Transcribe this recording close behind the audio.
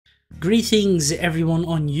Greetings everyone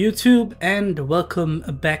on YouTube and welcome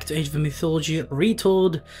back to Age of Mythology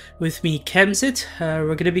Retold with me Kemsit. We're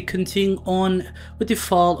going to be continuing on with the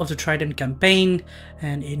Fall of the Trident campaign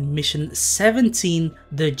and in mission 17,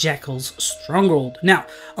 the Jackal's Stronghold. Now,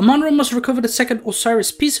 Amonra must recover the second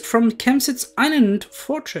Osiris piece from Kemsit's island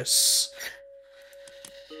fortress.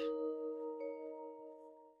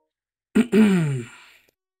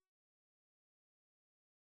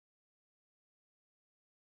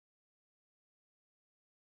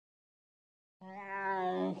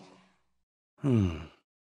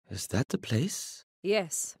 Is that the place?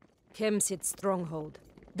 Yes. Kemsit's stronghold.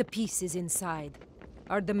 The piece is inside.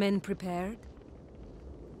 Are the men prepared?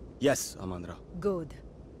 Yes, Amandra. Good.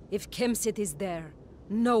 If Kemsit is there,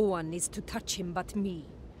 no one is to touch him but me.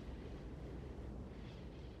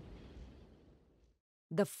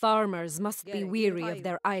 The farmers must be weary of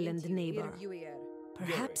their island neighbor.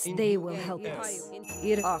 Perhaps they will help us.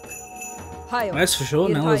 That's for sure,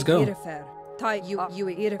 now let's go.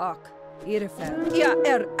 Into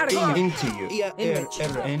you. At you.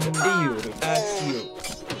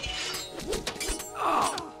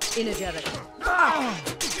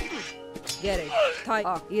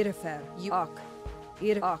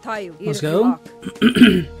 Let's go.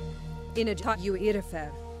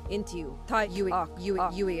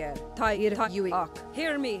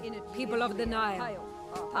 Hear me, people of the Nile.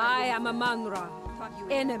 I am Amonra,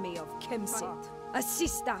 enemy of Kemsit.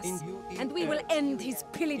 Assist us, and we will end his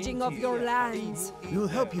pillaging of your lands. We will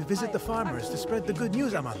help you visit the farmers to spread the good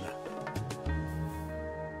news, Amanda.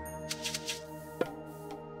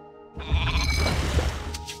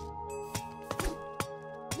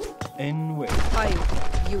 In way.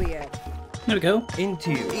 There we go.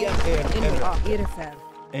 Into you.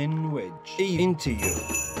 In wedge. Into you.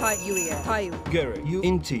 Gary. You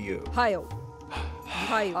into you.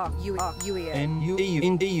 And you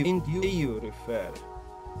into you refer.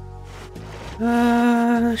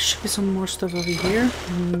 Should be some more stuff over here.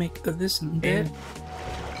 Make this and that.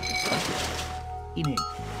 In it.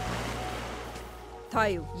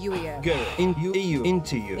 Gary. Into you.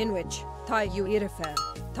 Into you. In which?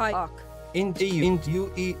 Into you.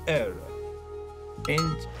 Er.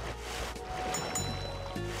 And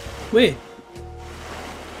Wait.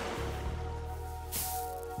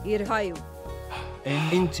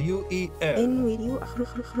 and into you. Er. إن ويديو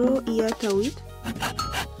أخرو إيا تويت.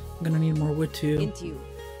 I'm gonna need more wood too. Into you.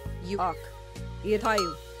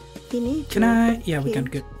 إني. Can I? Yeah, we can.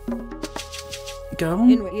 Good. Go.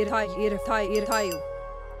 We're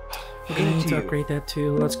gonna need to upgrade that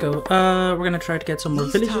too. Let's go. We're gonna try to get some more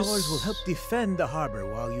These villages. towers will help defend the harbor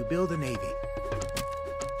while you build a navy.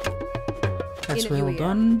 That's well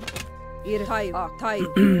done. There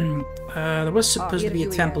was supposed to be a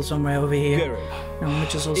temple somewhere over here. Gary. Now let me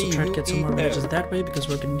just also try to get some more villages that way because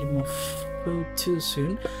we're gonna need more food too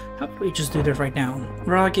soon. How about we just do that right now?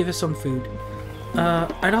 Or I'll give us some food.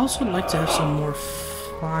 I'd also like to have some more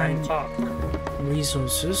fine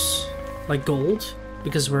resources, like gold,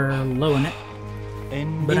 because we're low on it.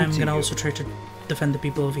 And But I'm into gonna you. also try to defend the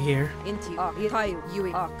people over here.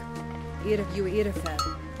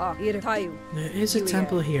 There is a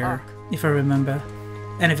temple here, if I remember.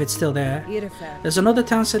 And if it's still there. There's another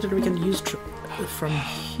town center that we can use from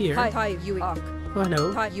here. Oh,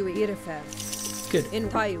 hello. Good.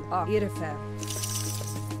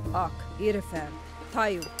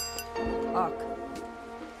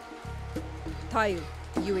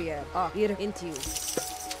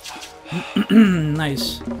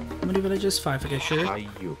 Nice. How many villages? 5, okay, sure.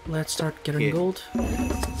 Let's start getting Yeah. gold.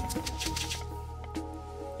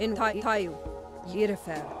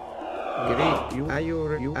 Great, you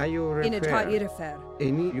refer.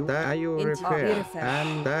 Any you refer.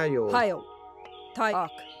 And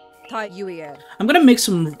I'm gonna make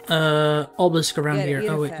some obelisk around here.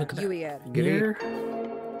 Oh wait, look at that. Here.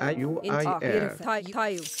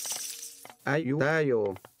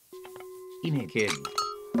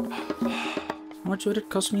 How much would it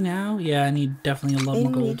cost me now? Yeah, I need definitely a lot more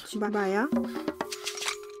إن gold. ويت بايا.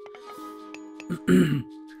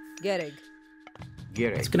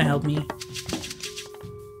 It's gonna help me.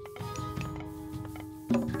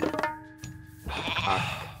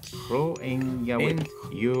 Pro in Yawin,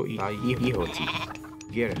 you ihoti.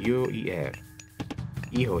 Get you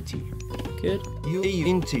ihoti. Good. You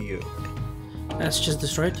into you. That's just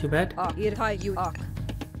destroyed, too bad.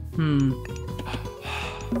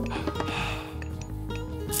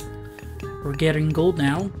 We're getting gold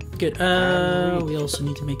now. Good. We also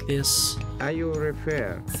need to make this you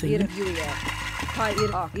refer. thing.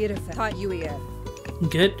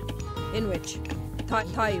 Good. In which?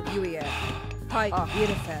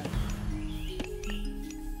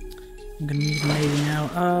 I'm gonna need a navy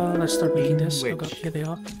now. Let's start making this. Oh god, here they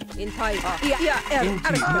are.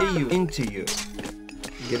 Into you.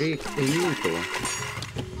 Great Enuto.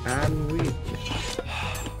 And which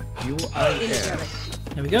you are there.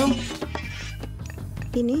 There we go.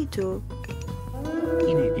 Finito.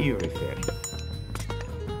 You refer.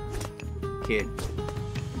 Kid.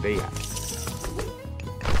 Bea.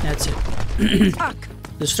 That's it.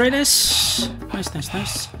 Destroy this. Nice, nice,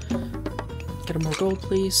 nice. Get more gold,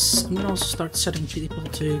 please. I'm gonna also start setting people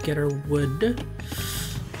to gather wood.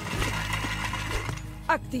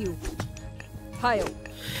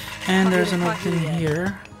 And there's another thing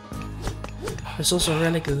here. There's also a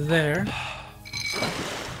relic there.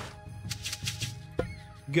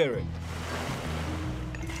 Garrett.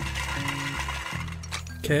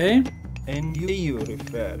 Okay. And you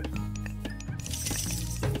refer.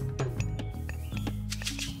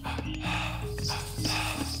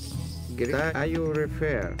 You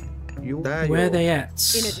refer. You Where are they at?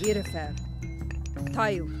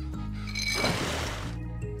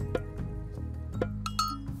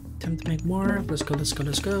 Time to make more. Let's go, let's go,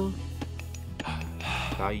 let's go.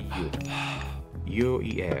 Tayu.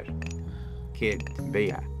 UER. Kid.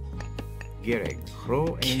 Bea. Gereg.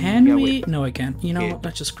 Hro. Can we? No, I can't. You know what?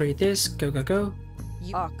 Let's just create this. Go, go, go.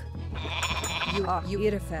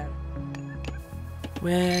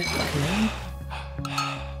 Where? Okay.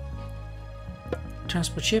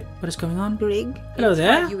 Transport ship. What is going on? Rig. Hello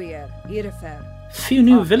there. Few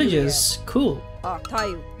new villages. Cool. I'm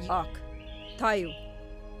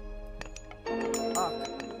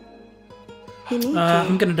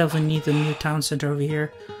gonna definitely need the new town center over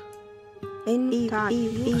here.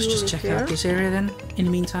 Let's just check out this area then. In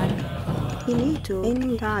the meantime,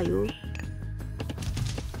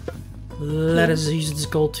 let us use this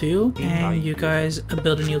gold too, and you guys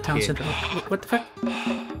build a new town center. What the fuck?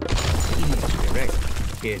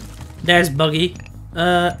 There's Buggy.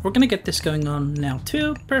 We're gonna get this going on now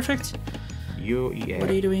too. Perfect. What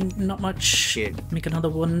are you doing? Not much. Make another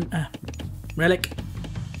one. Relic.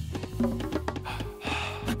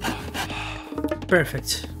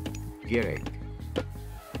 Perfect.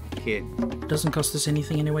 Doesn't cost us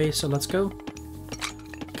anything anyway, so let's go.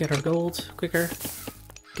 Get our gold quicker.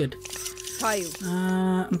 Good.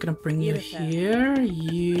 I'm gonna bring you here.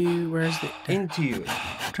 Where's the Into you.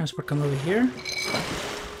 transport? Come over here.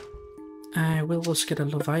 I will just get a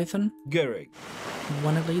Leviathan. Garrett.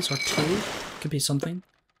 One of these or two. Could be something.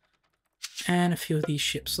 And a few of these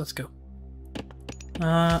ships. Let's go.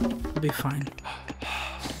 We'll be fine.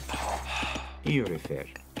 You refer.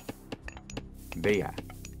 Bea.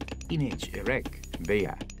 Image erect.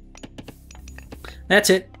 Bea. That's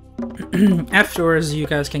it. Afterwards, you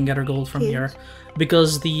guys can get our gold from here.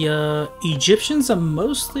 Because the Egyptians are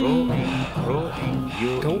mostly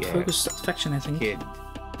gold-focused faction, I think.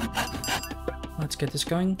 Let's get this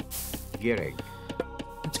going.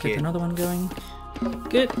 Let's get another one going.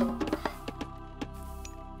 Good.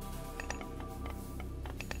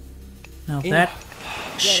 Now that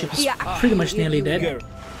ship is pretty much nearly dead.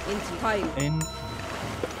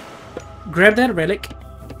 Grab that relic.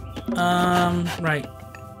 Right.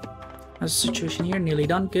 How's the situation here? Nearly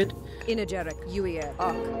done. Good. Into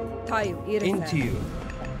you.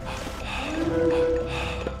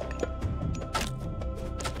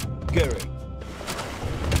 Garrett.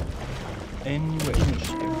 And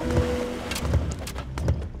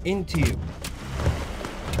into you.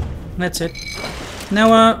 That's it.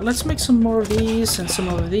 Now, let's make some more of these and some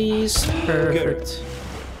of these. Perfect.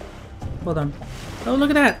 Well done. Oh, look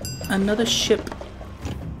at that! Another ship.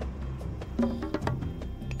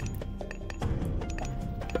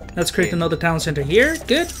 Let's create another town center here.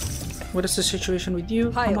 Good. What is the situation with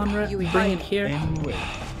you? Come on, bring it here.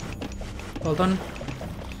 Well done.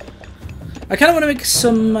 I kind of want to make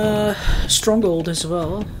some Stronghold as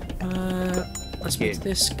well. Let's make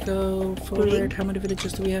this go forward. How many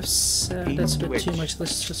villages do we have? That's a bit too much.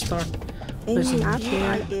 Let's just start placing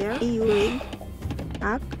here.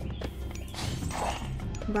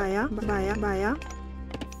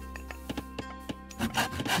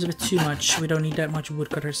 It's a bit too much. We don't need that much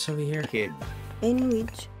woodcutters over here.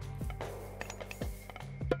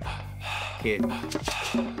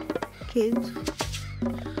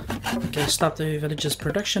 Okay, stop the village's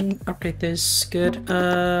production. Upgrade this. Good.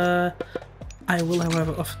 I will,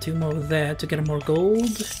 however, offer 2 more there to get more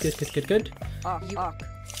gold. Good, good, good, good.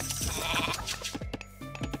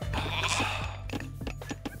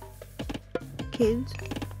 Kids.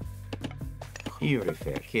 You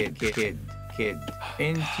refer. Kid.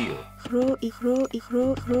 Into you.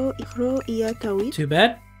 Too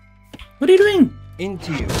bad. What are you doing?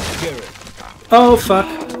 Into you. Garrett. Oh, fuck.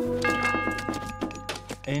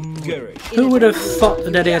 And Gary. Who would have thought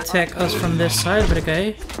that they attack us from this side, but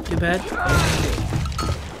okay, too bad.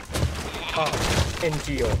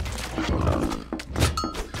 NGO.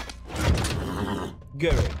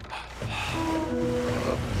 Gary.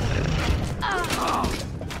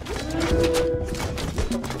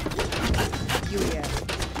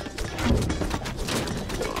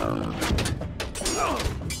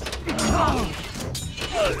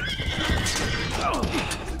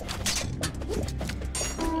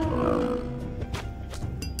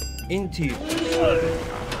 Into you.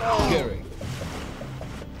 Gary.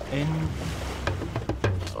 And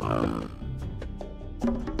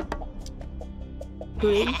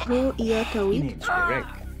Greg Ro Ia Tawit. Init Rek.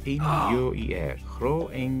 In you ear. Crow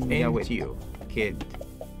and with you. Kid.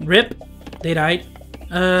 Rip. They died.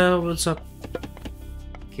 What's up?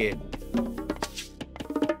 Kid.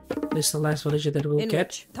 This is the last villager that we'll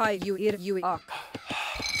get.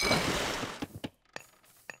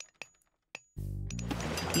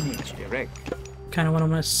 Init Rek. Kind of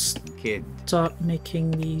want to Kid. start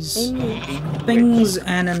making these things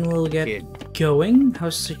and then we'll get going.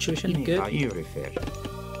 How's the situation? Good.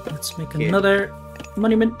 Let's make another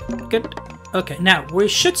monument. Good. Okay, now we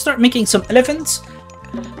should start making some elephants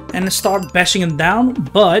and start bashing them down.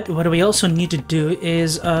 But what we also need to do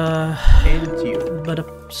is but a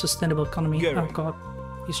sustainable economy. Oh god,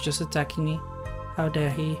 he's just attacking me. How dare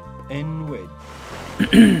he?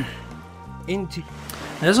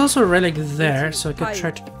 There's also a relic there, so I could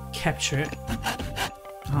try to capture it.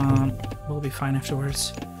 We'll be fine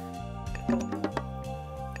afterwards.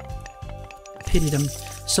 Pity them.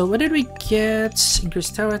 So what did we get?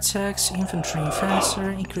 Increased tower attacks, infantry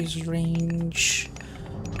faster, increased range,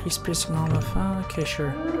 increased piercing armor. Okay,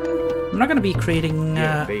 sure. I'm not gonna be creating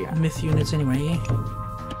myth units anyway.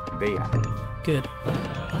 Good.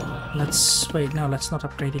 Let's wait. No, let's not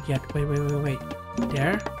upgrade it yet. Wait.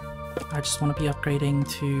 There. I just want to be upgrading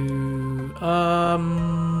to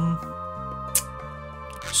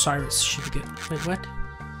Cyrus should be good. Wait, what?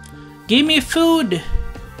 Give me food!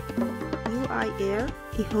 UIR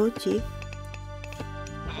Ihochi.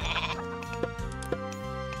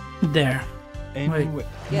 There. Wait,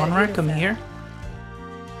 Monarch, come here.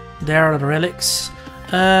 There are the relics.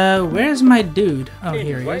 Where's my dude? Oh,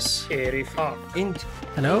 here he is.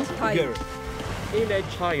 Hello?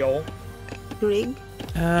 Greg.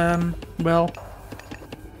 Well,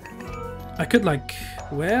 I could like,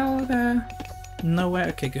 well, nowhere.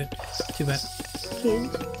 Okay, good. Too bad.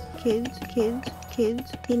 Kids.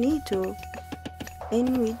 Inito.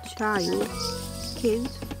 In which are you?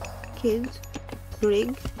 Kids.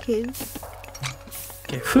 Greg. Kids.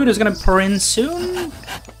 Okay, food is gonna pour in soon.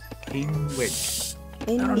 In which?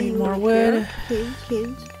 I don't need more wood. Kids.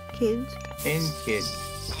 In kid.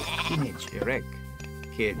 Image erect.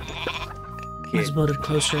 Kid. Let's build it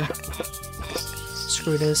closer.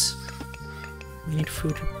 Screw this. We need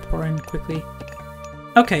food to pour in quickly.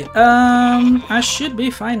 Okay, I should be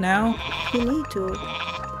fine now. Finito.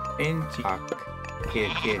 Kid.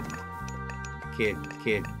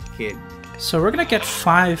 So we're gonna get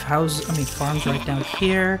 5 farms right down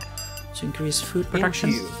here to increase food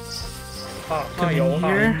production. Come in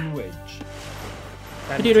here.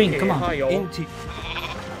 What are you doing? Come on.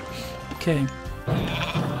 Okay.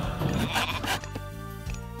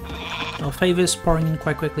 Well, favors pouring in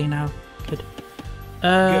quite quickly now. Good.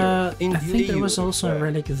 I think there was also a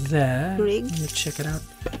relic there. Let me check it out.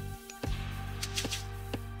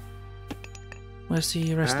 Where's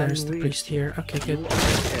the rest? There's the priest here. Okay, good. Look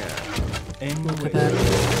at that.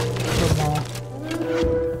 Kill them all.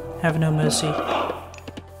 Have no mercy.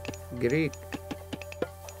 Greek.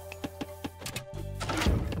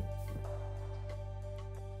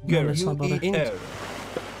 No, let's not bother.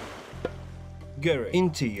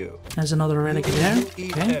 Into you. There's another relic there.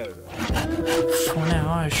 Okay. For now,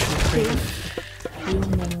 I should create a few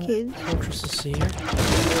more fortresses here.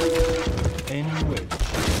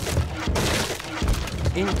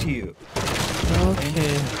 Into you.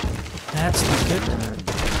 Okay. That's not good.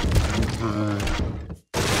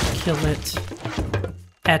 Kill it.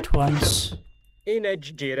 At once.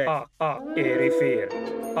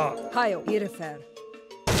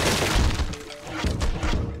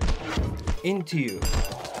 Into you.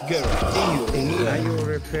 In you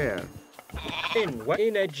repair.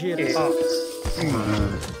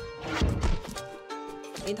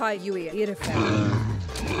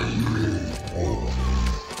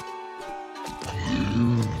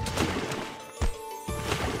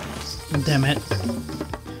 Damn it.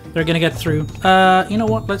 They're gonna get through. You know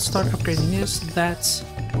what? Let's start upgrading this. That's...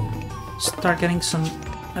 Start getting some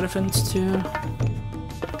elephants too.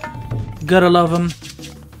 Gotta love them.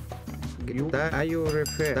 you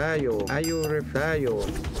refer? Are you refer?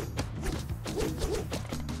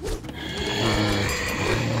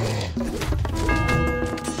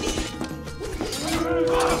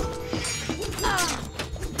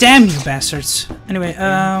 Damn you bastards! Anyway,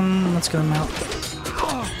 let's get them out.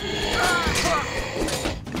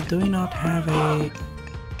 Do we not have a...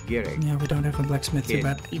 Yeah, we don't have a blacksmith too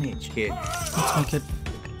bad. Let's make it.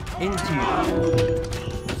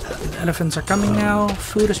 The elephants are coming now.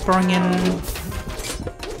 Food is pouring in.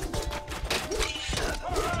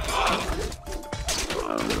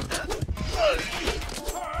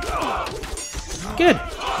 Good.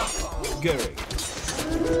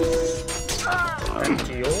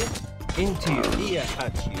 Into you. Here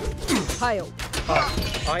at you. Pile.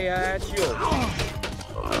 I at you.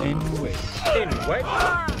 In wedge.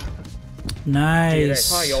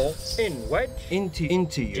 Nice. Pile. In wedge. Into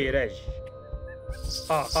you.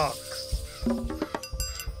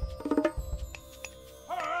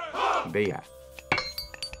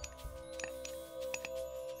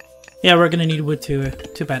 Yeah, we're gonna need wood too.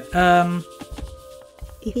 Too bad.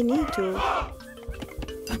 If you need to.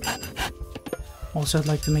 Also, I'd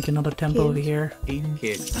like to make another temple over here.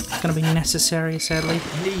 It's gonna be necessary, sadly.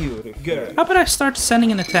 How about I start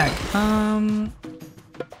sending an attack?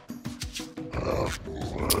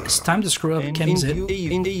 It's time to screw up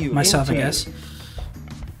Kemsit. Myself, I guess.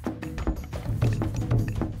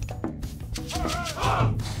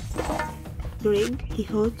 Rig,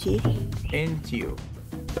 Ihochi. Into.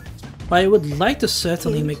 But I would like to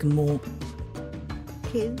certainly make more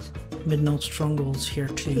Kids. Midnight strongholds here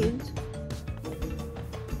too. Kids.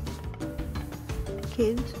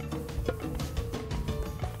 Kids.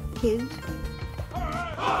 Kids.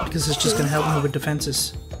 Because it's just gonna help me with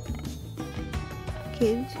defenses.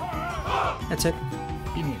 Kids. That's it.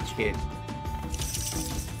 Kid.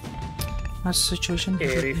 How's the situation?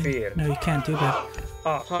 Fear. No, you can't do that.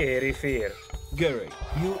 Fear. Gary.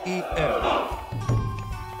 UEL.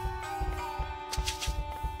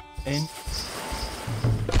 And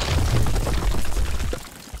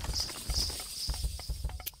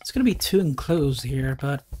It's gonna be too enclosed here,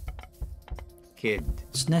 but Kid.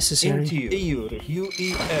 it's necessary. into you.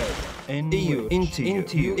 UEL. And you. Into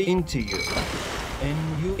you. Into you.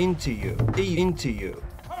 And you. Into you. Into you.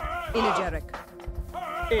 Energetic.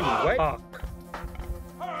 In wedge.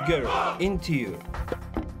 Gary. Into you.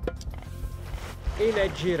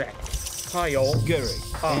 Energetic. Pile. Gary.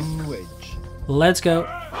 In wedge. Let's go.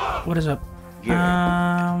 What is up?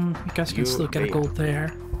 Yeah. You guys can still get a gold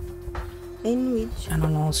there. In which And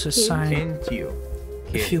I'll also assign Into you.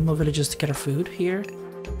 a few more villages to get our food here.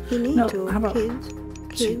 you need No, to. how about Kids.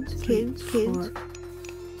 Kids. Kids. Kids. Four,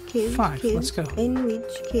 Kids. 5. Kids. Let's go. In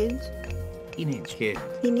which kids. Teenage kid.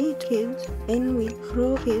 You need kids. In which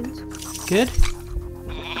grow kids. Good.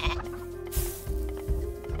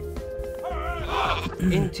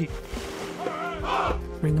 Into.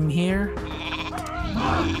 Bring them here.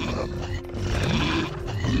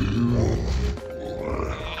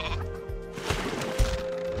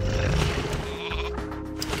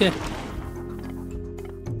 Good.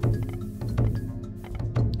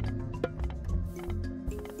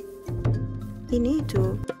 You need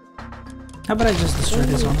to. How about I just destroy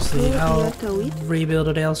this, honestly? I'll Yatawit. rebuild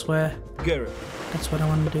it elsewhere. Gary. That's what I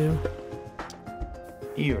want to do.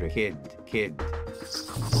 You're a kid. Kid.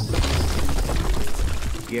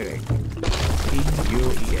 Gary.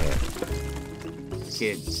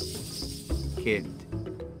 Kid. Kid.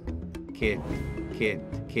 Kid. Kid. Kid.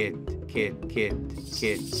 Kid. Kid. Kid.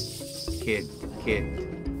 Kid. Kid. Kid.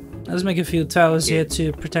 Let's make a few towers here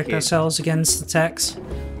to protect ourselves against attacks.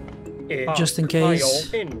 Just in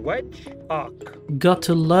case. In wedge. Got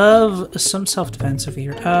to love some self-defense over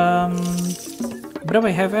here. By the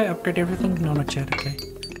way, have I upgraded everything? No, not yet. Okay.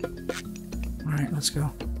 Alright, let's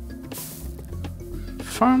go.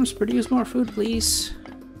 Farms, produce more food, please.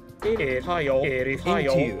 Into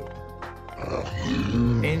you.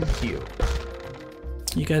 Into you.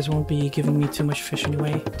 You guys won't be giving me too much fish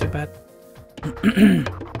anyway. Too bad.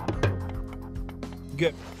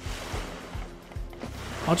 Good.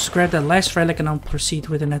 I'll just grab that last relic and I'll proceed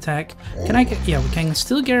with an attack. Can I get... Yeah, we can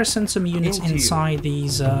still garrison some units Into you. inside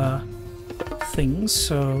these things,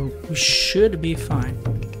 so we should be fine.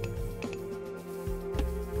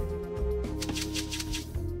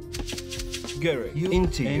 Gary.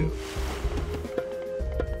 Into you.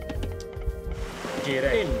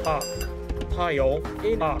 In pile.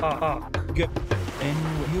 In Good.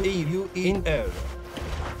 And you in air.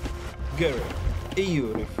 Gary.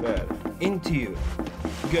 EU refer. Into you.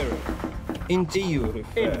 Gary. Into you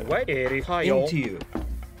refer. Into you.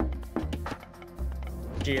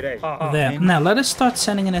 There. Now let us start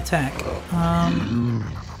sending an attack.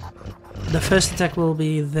 The first attack will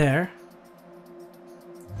be there.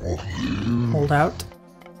 Hold out.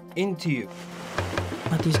 Into you.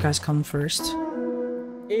 Let these guys come first.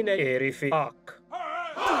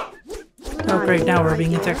 Oh great, now we're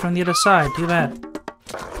being attacked from the other side. Too bad.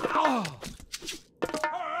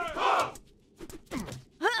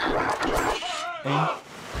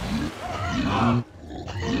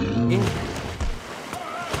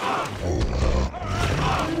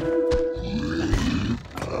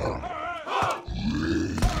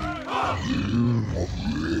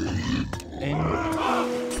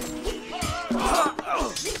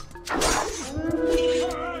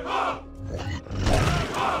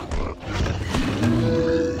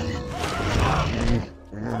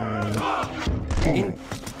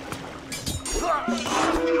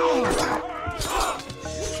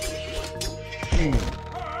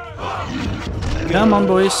 Come on,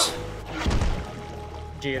 boys.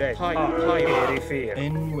 In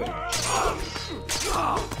which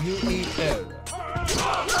UEL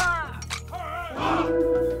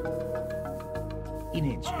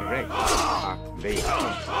Indirect.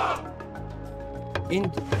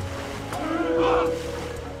 in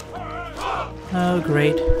Oh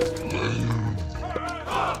great.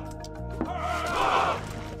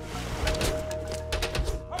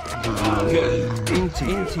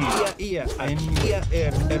 into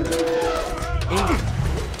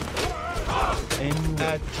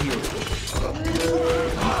at you.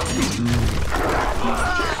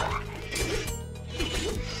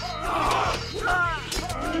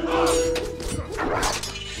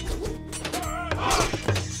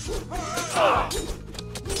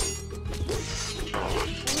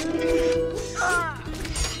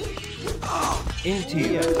 Into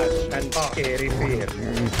you and periphery.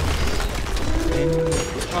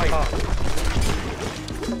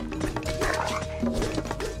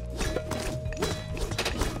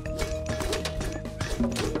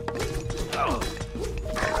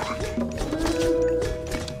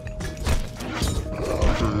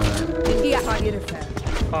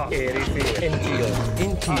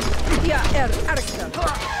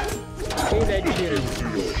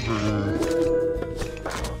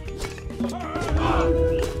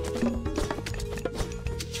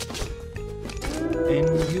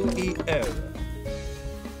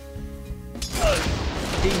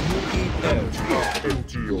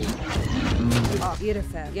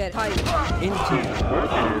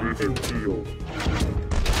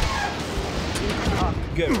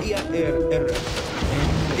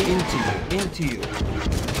 Into you.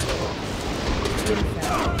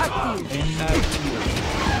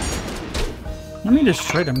 Let me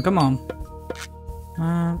destroy them, come on.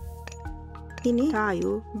 Ini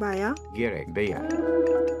tayo baya. Gerek Bea.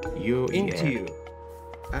 You Into you.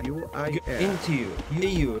 Into you.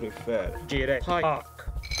 You refer.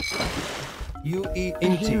 You eat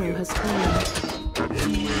into you.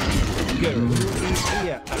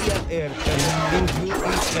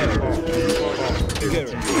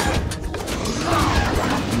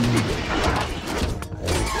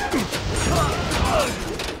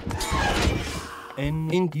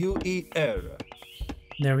 N-U-E-L.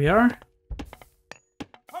 There we are.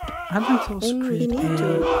 I'd like to also create a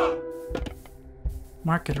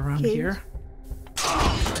market around here.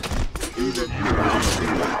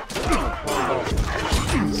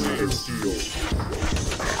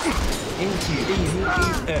 Into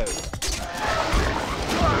E-U-E-L.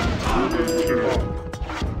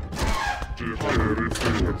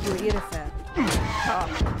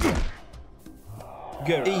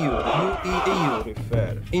 Girl, EU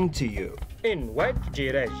refer. Into you. In what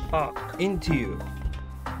direction? Into you.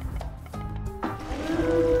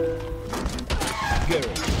 Girl,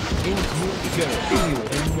 into you. Girl, EU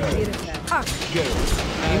refer. Girl,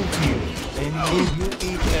 into you.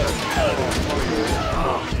 N-U-E-L.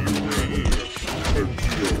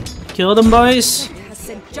 Kill them, boys. Has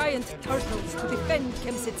sent giant turtles to defend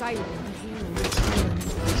Kemsit's island.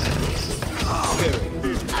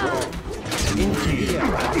 Into you,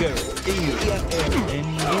 girl, EU, and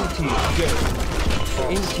into you, girl,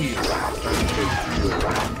 into you,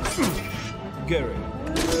 girl.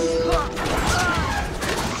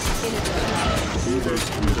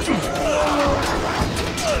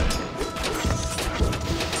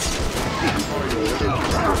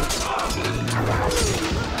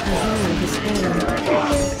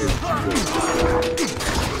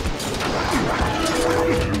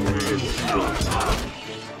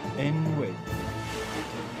 And wait.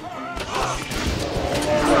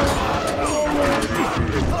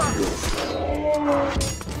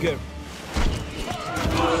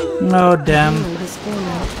 Oh damn.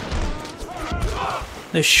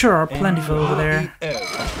 There sure are plenty over there.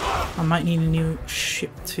 N-U-E-L. I might need a new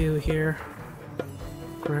ship too here.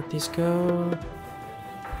 Grab these, go.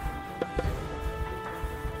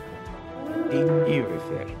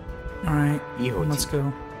 Alright, let's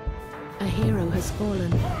go. A hero has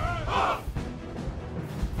fallen.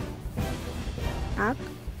 Ak.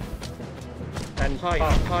 And high.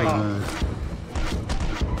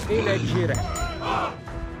 In a gira.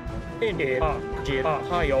 In a gira.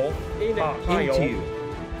 High. In a high. Into you.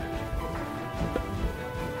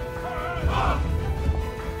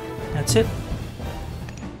 That's it.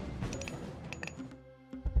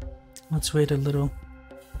 Let's wait a little.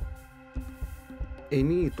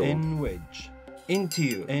 Enito. N wedge. Into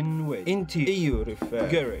you. N wedge. Into you. Refer.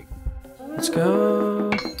 Garrick. Let's go.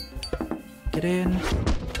 Get in.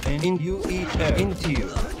 And in U-E-L. Into you.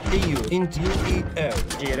 EU. Into U-E-L.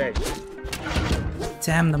 Gira.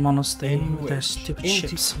 Damn the monastery In with their which? stupid Into-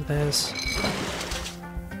 ships of theirs.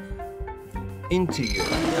 Into you. I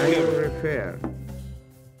will Garrick. repair.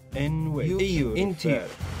 N wedge. EU. Into you.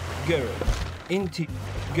 Garrick. Into.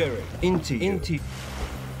 Garrick. Into you. Into.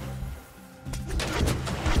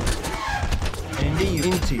 And EU.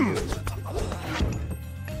 Into you.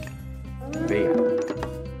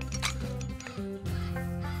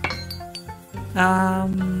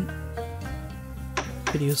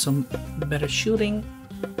 Could use some better shooting.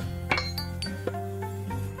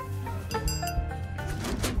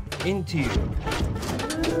 Into you.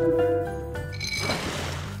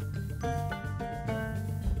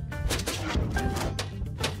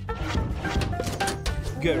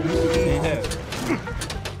 Garrick. U-E-L.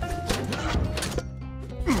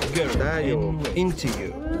 Garrick. Tayo. Into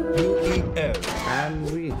you. U-E-L.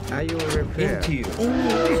 And we. I will repair. Into you.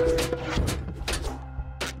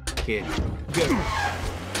 Kid. Garrick.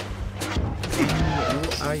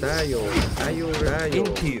 Tayo. I will repair.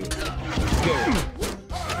 Into you. Garrick.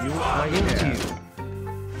 You are Into here. you.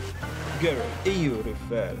 Garrick. EU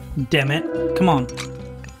refer. Damn it. Come on.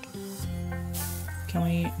 Can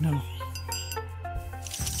we? No.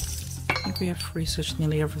 I think we have researched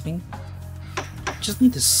nearly everything. Just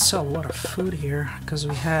need to sell a lot of food here because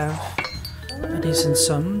we have a decent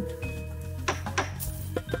sum.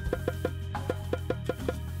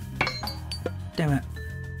 Damn it.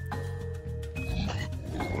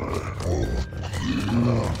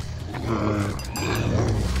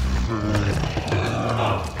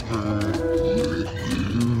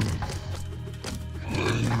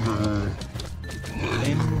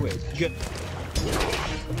 And wait. Good.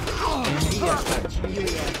 And here at you.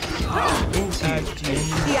 Into you.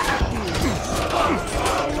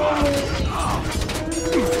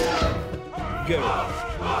 Garrick.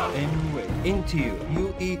 And wait. Into you.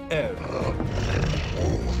 U-E-L.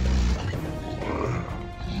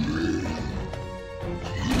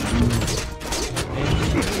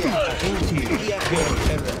 Into you.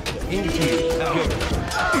 Garrick. Into you. Garrick.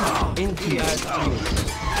 Into you.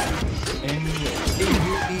 And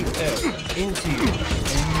U-E-L. Into you.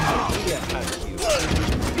 And here at you.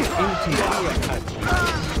 Into here at you.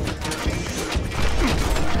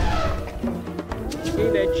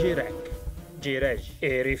 In a gira. Gira.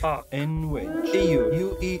 Erifa. N wedge. EU.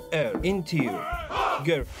 U-E-L. Into you.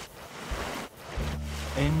 Garrick.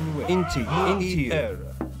 N wedge. Into U-E-L.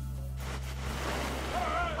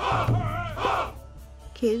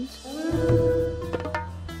 Kids.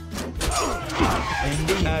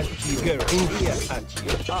 And at you. Garrick. In here at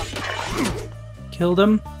you. Killed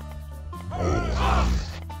him.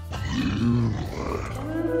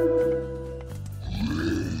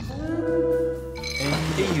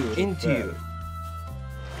 And EU. Into you.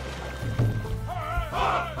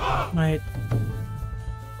 Right.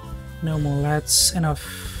 No more. That's enough.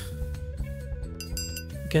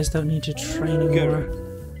 Guys don't need to train anymore.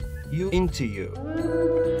 You into you.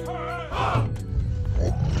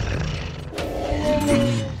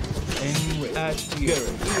 And at you.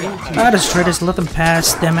 Ah, just try to let them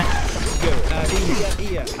pass, damn it.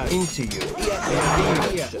 Into you.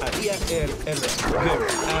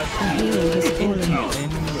 A hero has fallen.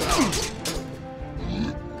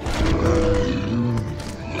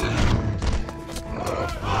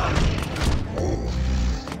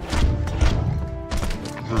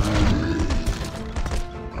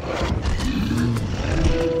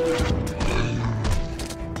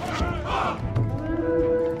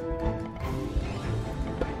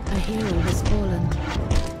 A hero has fallen.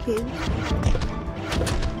 Kids.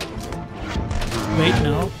 Wait,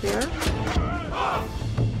 no. Here.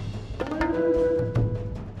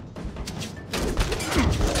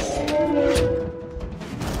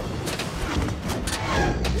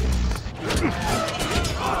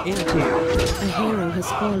 Into you. A hero has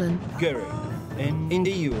fallen. Garrick. and into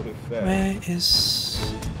you refer. Where is...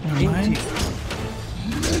 Never mind.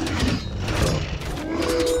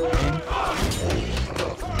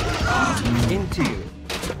 Into you.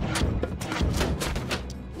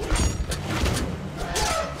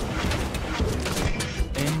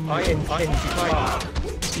 I am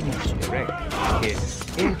Image direct. Yes.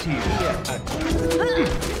 Into you.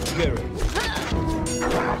 Gary.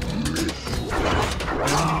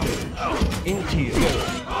 Into you.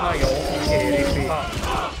 Hayo, Erifi.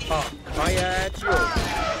 I at you.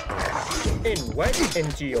 In what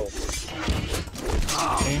NGO?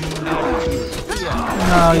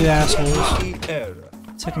 Oh, you assholes. Error.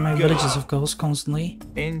 Taking my villages of ghosts constantly.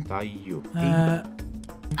 Enter you.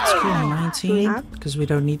 Let's go on 19, because we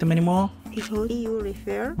don't need them anymore. EU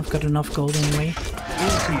refer. I've got enough gold anyway.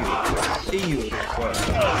 Into you. EU refer.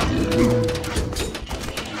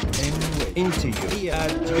 Into you. Into you.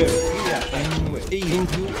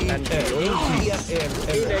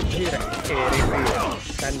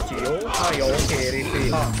 NGO, Hayo, Erifi.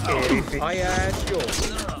 I at you.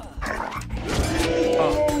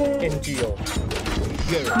 NGO.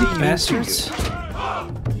 Bastards.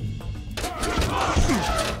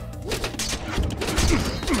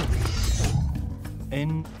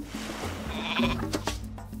 And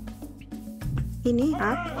Ini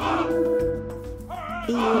up.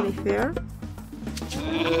 EU refer.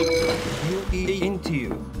 into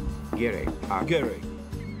you. Gerek. Gary.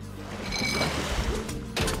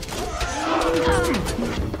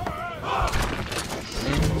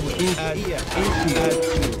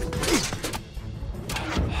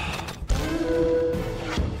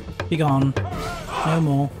 Be gone. No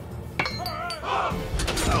more.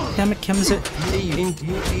 Damn it, Kim's it.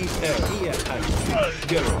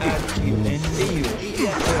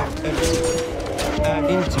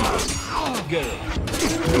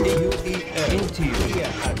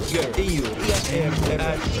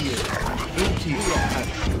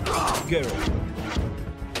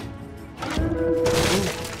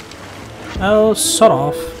 Oh, sod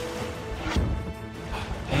off.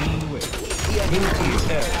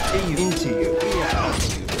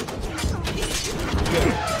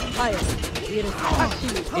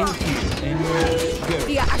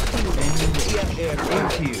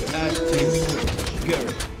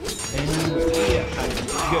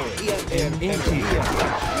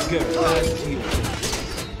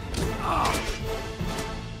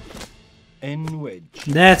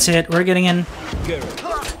 That's it, we're getting in.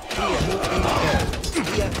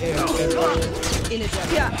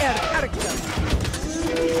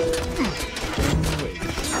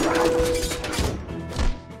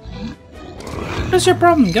 What's your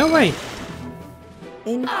problem? Go away.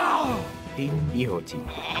 In Mythology.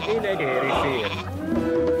 In Erifi.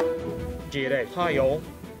 Direct, Hayo.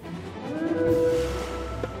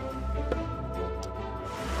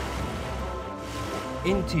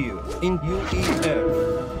 Into you. In UER.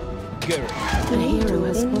 Gary. The hero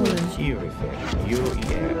has fallen. You refer.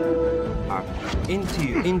 UER. Into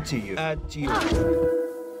you. Into you. At you.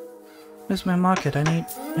 Where's my market? I need...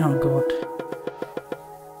 Oh god.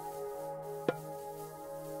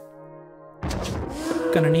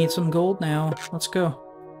 Gonna need some gold now. Let's go.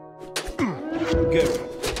 Gary.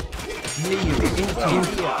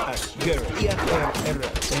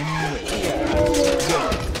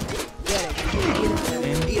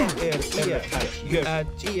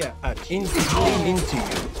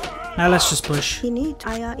 Now let's just push. Ini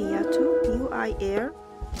Aya Iatu. UIR.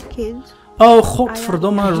 Kids. Oh,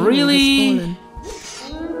 godverdomme, really?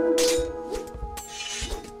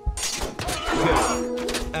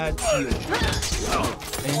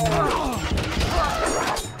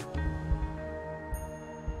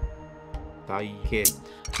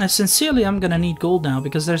 Sincerely, I'm gonna need gold now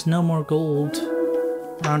because there's no more gold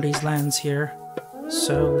around these lands here.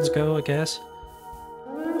 So let's go, I guess.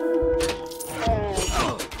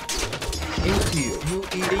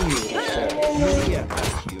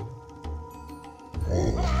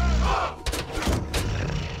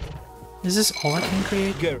 Is this all I can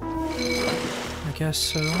create? I guess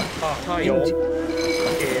so. Hayo,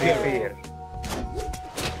 Erifi.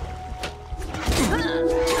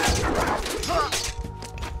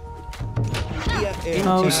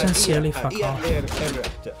 Oh, sincerely, fuck off.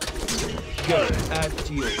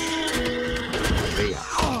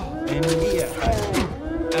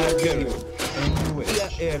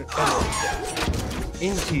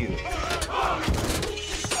 Into you.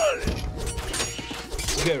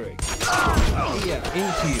 Gary.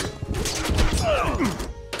 Into you.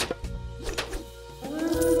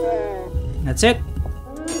 That's it.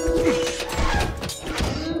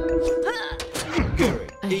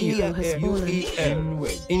 A hero has fallen.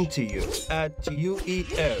 Into into you. At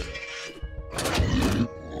UER.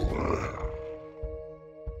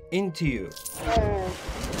 Into you.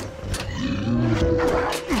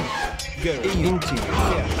 Go into you.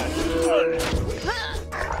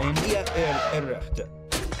 And ER.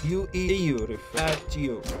 UER at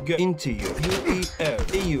you. Go into you. UER.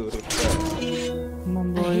 Come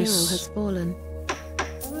on, A hero boys. has fallen.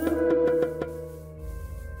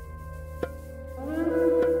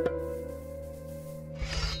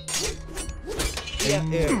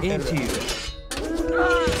 Into you.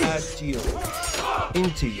 At you.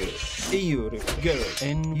 Into you. EU. Go.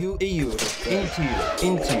 And you. EU. Into you.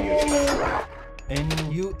 Into you. And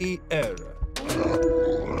UER.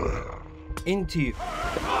 Into you.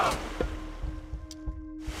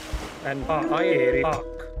 And I arc.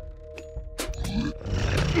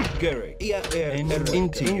 Gary. And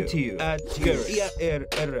into you. At Gary.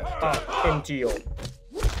 Into you.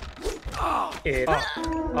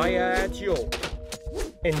 I at you.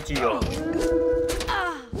 Into you.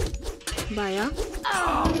 Baya.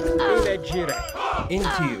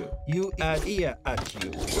 Into you. You at you.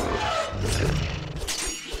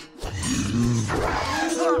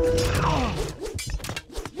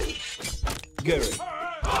 Gary.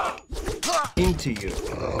 Into you.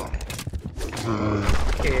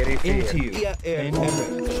 Into you. And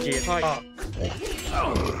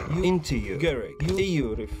you into you. Gary.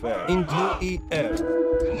 You refer. Into ER.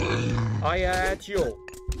 I at you.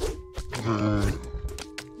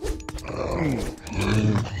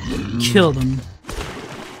 Kill them.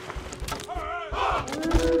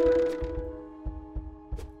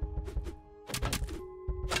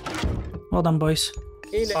 Well done, boys.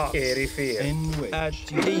 In airy fear. And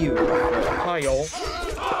at you. Hayo.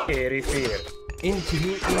 Airy fear. Into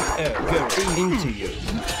you. Gary. Into you.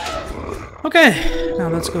 Okay, now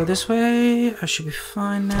let's go this way. I should be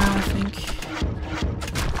fine now, I think.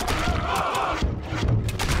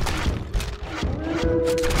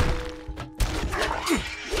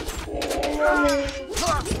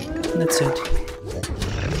 That's it.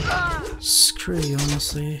 Screw you,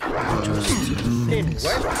 honestly. Just do In things.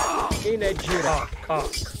 wet. In a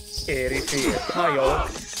giraffe. Airy fear. Hayo.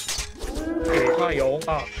 Hayo.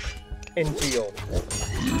 Into you.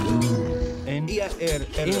 And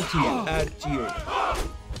into you. At you.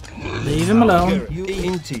 Leave him alone. Gary. You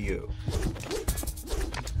into you.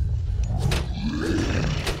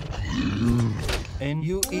 And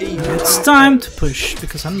you. It's time to push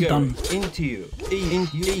because I'm done. Into you.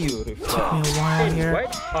 Into you. Took me a while In here.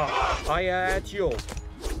 wet. I at you.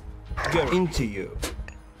 Go into you.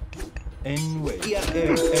 And wait.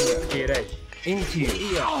 Giraffe. Into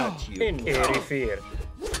you. At you. In airy fear.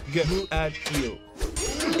 Go at you.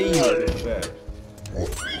 You refer.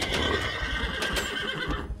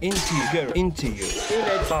 Into you. Go into you. In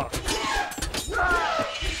a box.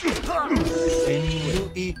 And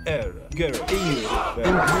UER. Go. You refer.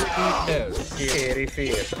 And UER. Airy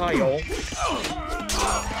fear. Hayo.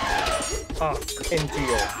 Into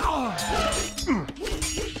you.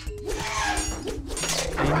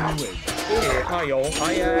 And wait. Hayo. I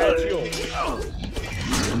at you.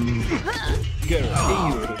 Go.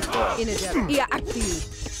 You refer. In a jab. Yeah,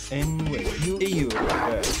 active. And wait. You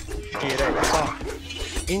refer. Giraffe.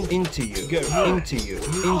 Into you. Go. Into you.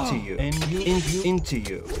 Into you. And you into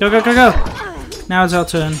you. Go, go, go, go! Now it's our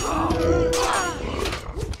turn.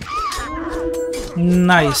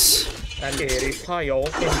 Nice. And airy hayo.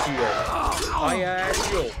 Into you. I at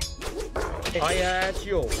you. I at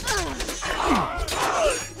you.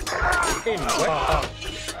 In wet.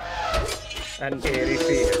 And airy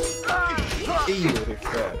fear. EU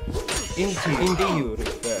refer. Into you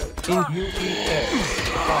refer. In UER.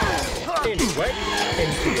 In wet.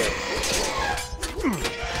 Into you.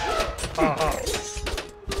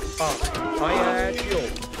 I at you.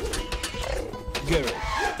 Go.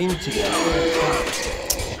 Into you.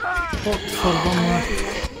 Oh, hold on more.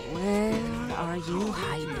 Where are you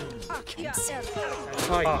hiding?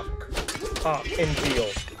 Into you.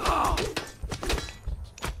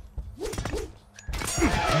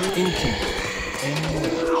 Into you. And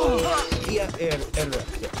ER.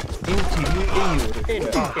 Into you. In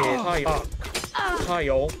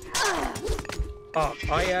hayo.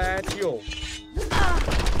 I at you.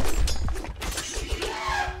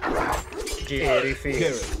 Airy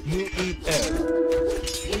fear. UER.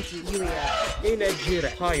 Into UER. In a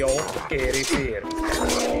giraffe. Hayo. Airy fear.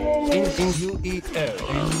 In UER.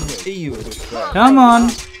 And EU refer. Come on.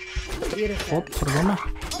 Beautiful. Oh, verdomme.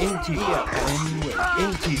 Into you. And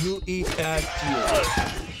into UER.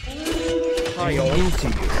 Hayo. Into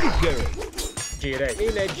you. Go. Giraffe.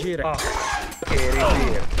 In a giraffe. Airy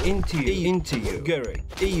fear. Into you. Gary.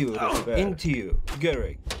 EU refer. Into you.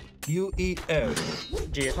 Gary. UEL.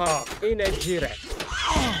 Jihad in a Jirek.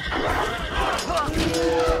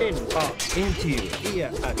 In Park. Into you. Ia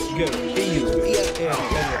at go. EU. Ia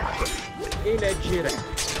In a Jirek.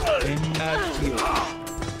 In at you.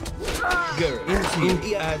 Go. Into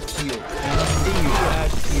you. At you. And EU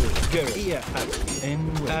at you. Go. Ia at you. In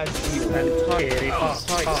at you. And Tyri Park.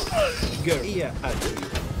 Go. Ia at you.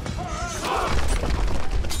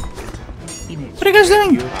 What are you guys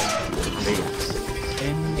doing?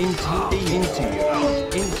 Into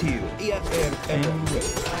you. Ia and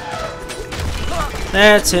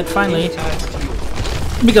That's it, finally.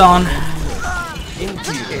 Be gone.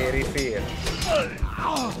 into you. Tyri Fear.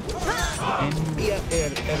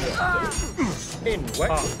 In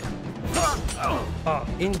West. Park.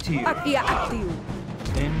 Into you. Up here at you.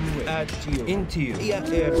 At you. Into you.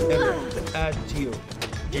 At you.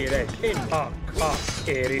 Jirek. In Park. Park.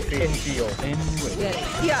 Tyri Fear. Into you.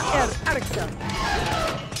 Here, Arxa.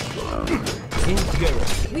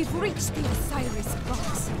 We've reached the Osiris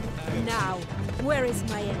box. Now, where is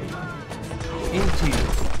my enemy? Into you.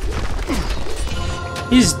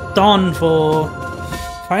 He's done for.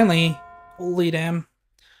 Finally. Holy damn.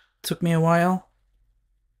 Took me a while.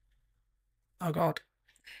 Oh god.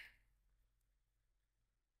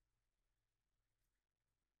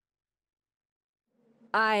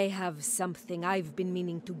 I have something I've been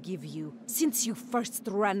meaning to give you since you first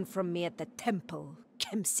ran from me at the temple,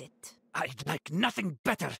 Kemsit. I'd like nothing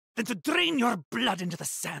better than to drain your blood into the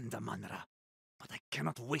sand, Amanra. But I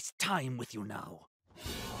cannot waste time with you now.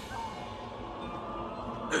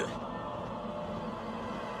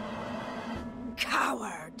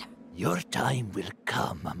 Coward! Your time will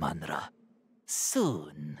come, Amanra.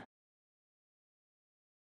 Soon.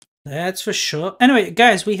 That's for sure. Anyway,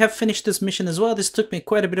 guys, we have finished this mission as well. This took me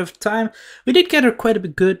quite a bit of time. We did gather quite a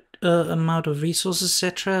bit good amount of resources,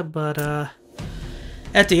 etc. But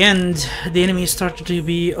at the end, the enemy started to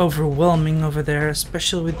be overwhelming over there,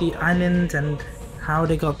 especially with the island and how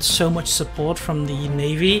they got so much support from the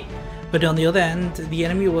navy. But on the other end, the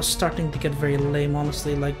enemy was starting to get very lame,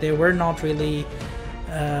 honestly. Like, they were not really,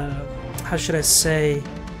 how should I say,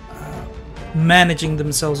 managing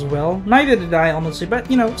themselves well. Neither did I, honestly,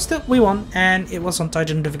 but you know, still we won, and it was on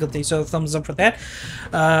Trident difficulty, so thumbs up for that.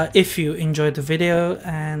 If you enjoyed the video,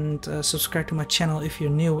 and subscribe to my channel if you're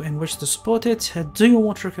new and wish to support it. Do you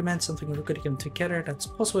want to recommend something we could get together? That's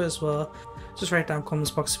possible as well. Just write down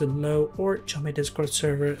comments box below or join my Discord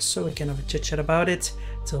server so we can have a chit chat about it.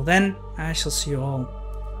 Till then, I shall see you all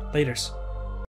later.